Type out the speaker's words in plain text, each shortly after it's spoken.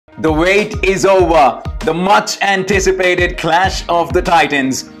The wait is over. The much anticipated clash of the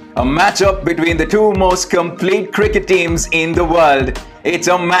Titans. A matchup between the two most complete cricket teams in the world. It's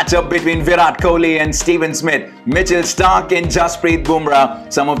a matchup between Virat Kohli and Steven Smith, Mitchell Starc and Jasprit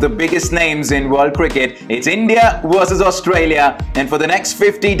Bumrah, some of the biggest names in world cricket. It's India versus Australia, and for the next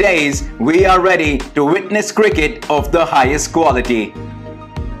 50 days, we are ready to witness cricket of the highest quality.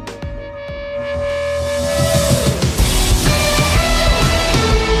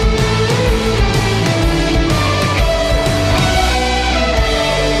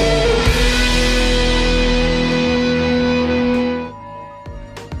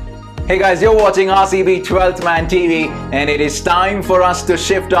 Hey guys, you're watching RCB 12th Man TV, and it is time for us to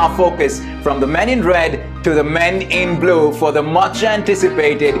shift our focus from the men in red to the men in blue for the much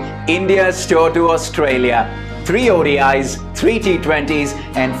anticipated India's tour to Australia. 3 ODIs, 3 T20s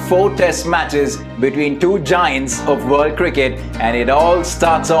and 4 test matches between two giants of world cricket, and it all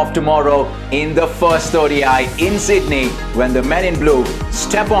starts off tomorrow in the first ODI in Sydney when the men in blue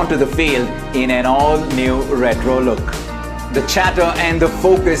step onto the field in an all-new retro look. The chatter and the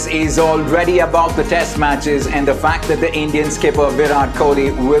focus is already about the test matches and the fact that the Indian skipper Virat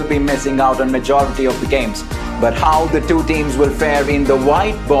Kohli will be missing out on majority of the games. But how the two teams will fare in the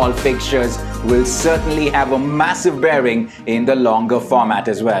white ball fixtures will certainly have a massive bearing in the longer format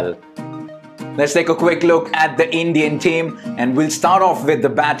as well. Let's take a quick look at the Indian team, and we'll start off with the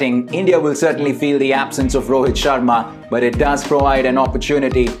batting. India will certainly feel the absence of Rohit Sharma, but it does provide an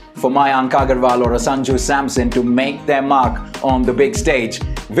opportunity for Mayank Agarwal or a Sanju Samson to make their mark on the big stage.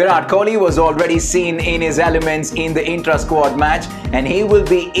 Virat Kohli was already seen in his elements in the intra-squad match, and he will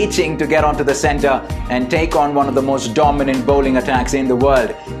be itching to get onto the centre and take on one of the most dominant bowling attacks in the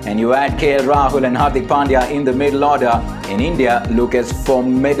world. And you add KL Rahul and Hardik Pandya in the middle order, and India look as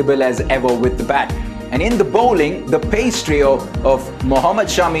formidable as ever with the bat. And in the bowling, the pace trio of Mohammad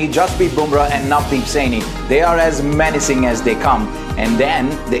Shami, Jasprit Bumrah and Navdeep Saini, they are as menacing as they come. And then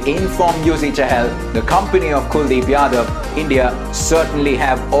the in-form Yuzi Chahal, the company of Kuldeep Yadav, India certainly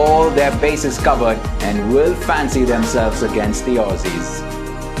have all their bases covered and will fancy themselves against the Aussies.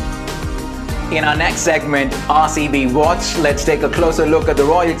 In our next segment, RCB Watch, let's take a closer look at the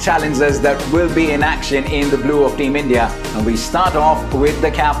Royal Challengers that will be in action in the blue of Team India. And we start off with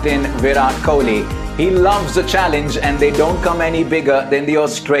the captain Virat Kohli. He loves the challenge, and they don't come any bigger than the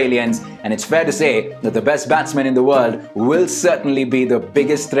Australians. And it's fair to say that the best batsman in the world will certainly be the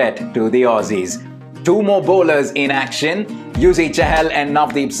biggest threat to the Aussies. 2 more bowlers in action, Yuzi Chahal and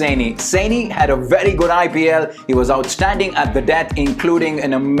Navdeep Saini. Saini had a very good IPL. He was outstanding at the death, including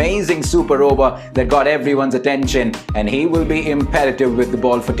an amazing super over that got everyone's attention, and he will be imperative with the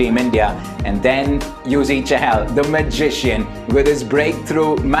ball for Team India. And then Yuzi Chahal, the magician, with his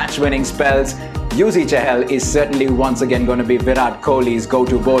breakthrough match-winning spells. Yuzi Chahal is certainly once again going to be Virat Kohli's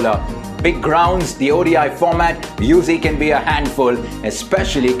go-to bowler. Big grounds, the ODI format, Yuzi can be a handful,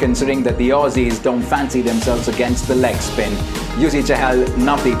 especially considering that the Aussies don't fancy themselves against the leg spin. Yuzi Chahal,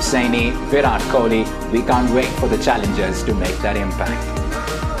 Navdeep Saini, Virat Kohli, we can't wait for the challengers to make that impact.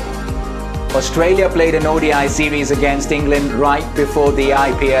 Australia played an ODI series against England right before the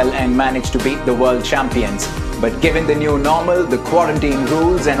IPL and managed to beat the world champions. But given the new normal, the quarantine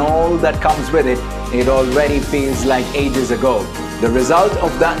rules and all that comes with it, it already feels like ages ago. The result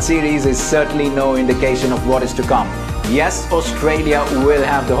of that series is certainly no indication of what is to come. Yes, Australia will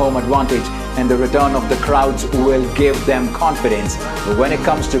have the home advantage, and the return of the crowds will give them confidence. But when it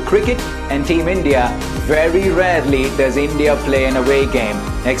comes to cricket and Team India, very rarely does India play an away game.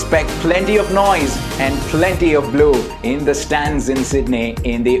 Expect plenty of noise and plenty of blue in the stands in Sydney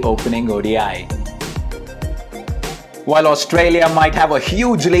in the opening ODI. While Australia might have a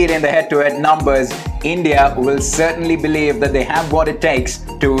huge lead in the head-to-head numbers, India will certainly believe that they have what it takes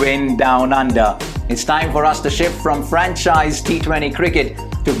to win down under. It's time for us to shift from franchise T20 cricket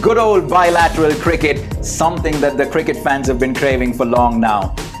to good old bilateral cricket, something that the cricket fans have been craving for long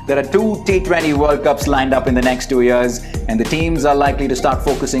now. There are 2 T20 World Cups lined up in the next 2 years, and the teams are likely to start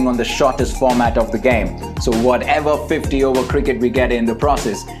focusing on the shortest format of the game. So whatever 50-over cricket we get in the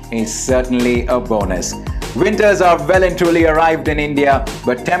process is certainly a bonus. Winters are well and truly arrived in India,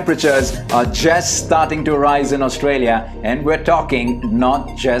 but temperatures are just starting to rise in Australia, and we're talking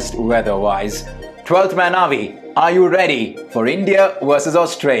not just weather-wise. 12th Man Avi, are you ready for India versus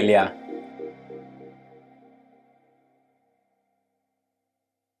Australia?